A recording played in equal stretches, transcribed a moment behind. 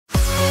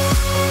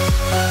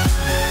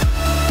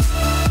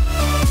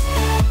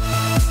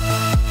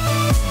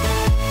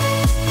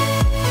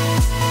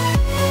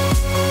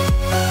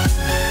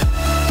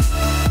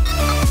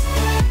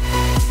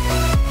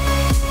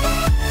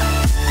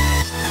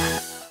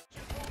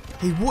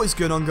Hey, what is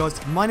going on,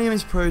 guys? My name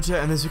is Proto,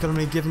 and this week I'm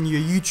going to be giving you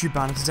a YouTube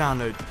banner to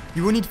download.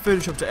 You will need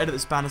Photoshop to edit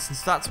this banner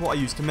since that's what I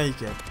use to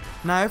make it.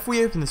 Now, if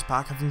we open this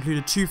pack, I've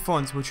included two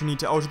fonts which you need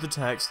to alter the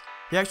text,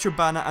 the actual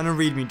banner, and a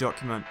readme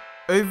document.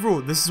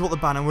 Overall, this is what the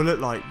banner will look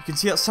like. You can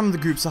see that some of the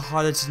groups are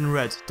highlighted in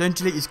red. Don't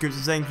delete these groups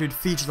as they include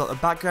features like the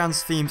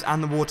backgrounds, themes,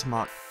 and the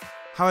watermark.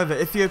 However,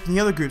 if you open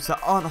the other groups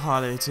that aren't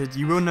highlighted,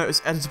 you will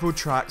notice editable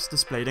tracks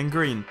displayed in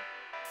green.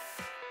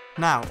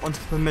 Now, onto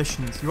the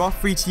permissions. You are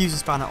free to use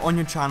this banner on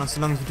your channel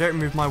so long as you don't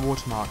remove my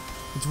watermark.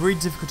 It's really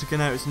difficult to get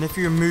noticed, and if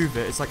you remove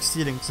it, it's like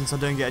stealing since I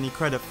don't get any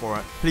credit for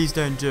it. Please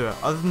don't do it.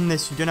 Other than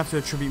this, you don't have to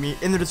attribute me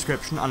in the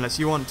description unless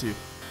you want to.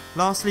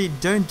 Lastly,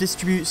 don't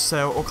distribute,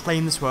 sell, or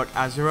claim this work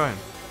as your own.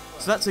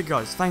 So that's it,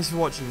 guys. Thanks for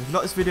watching. If you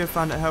like this video and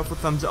found it helpful,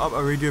 thumbs it up.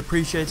 I really do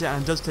appreciate it,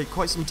 and it does take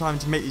quite some time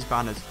to make these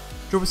banners.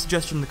 Drop a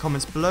suggestion in the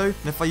comments below,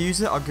 and if I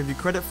use it, I'll give you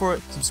credit for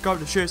it. Subscribe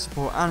to show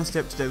support and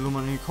stay up to date with all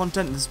my new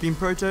content. This has been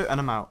Proto, and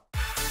I'm out.